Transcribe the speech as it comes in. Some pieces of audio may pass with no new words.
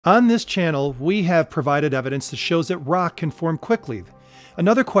On this channel, we have provided evidence that shows that rock can form quickly.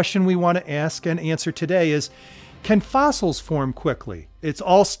 Another question we want to ask and answer today is, can fossils form quickly? It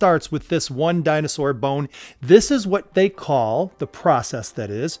all starts with this one dinosaur bone. This is what they call the process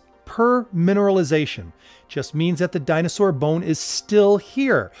that is permineralization. Just means that the dinosaur bone is still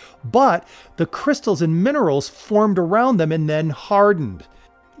here, but the crystals and minerals formed around them and then hardened.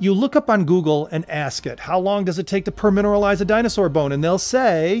 You look up on Google and ask it, how long does it take to permineralize a dinosaur bone? And they'll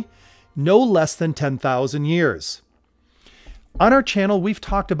say no less than 10,000 years. On our channel, we've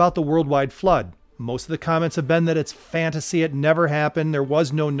talked about the worldwide flood. Most of the comments have been that it's fantasy, it never happened, there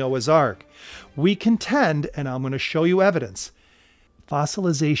was no Noah's Ark. We contend, and I'm going to show you evidence,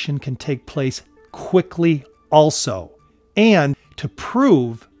 fossilization can take place quickly also. And to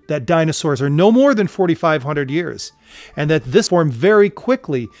prove that dinosaurs are no more than 4,500 years, and that this formed very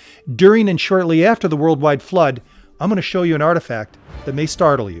quickly during and shortly after the worldwide flood, I'm going to show you an artifact that may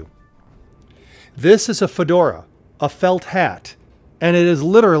startle you. This is a fedora, a felt hat, and it is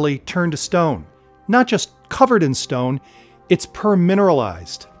literally turned to stone. Not just covered in stone, it's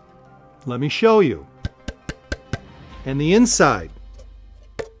permineralized. Let me show you. And the inside.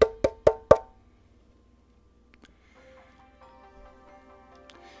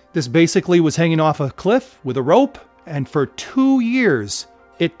 This basically was hanging off a cliff with a rope, and for 2 years,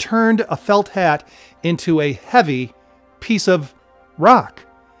 it turned a felt hat into a heavy piece of rock.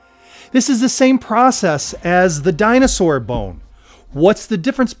 This is the same process as the dinosaur bone. What's the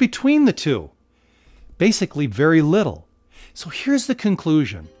difference between the two? Basically, very little. So here's the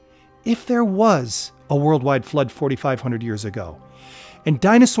conclusion. If there was a worldwide flood 4,500 years ago, and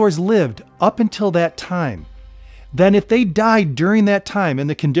dinosaurs lived up until that time, then if they died during that time and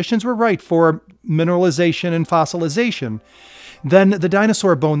the conditions were right for mineralization and fossilization, then the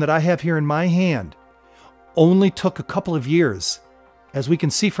dinosaur bone that I have here in my hand only took a couple of years, as we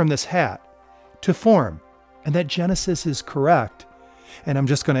can see from this hat, to form. And that Genesis is correct. And I'm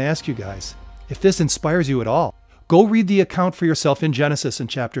just going to ask you guys, if this inspires you at all, go read the account for yourself in Genesis in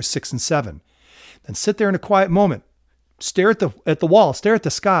chapters 6 and 7. Then sit there in a quiet moment, stare at the wall, stare at the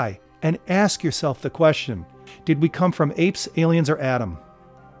sky, and ask yourself the question, did we come from apes, aliens, or Adam?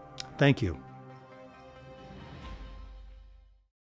 Thank you.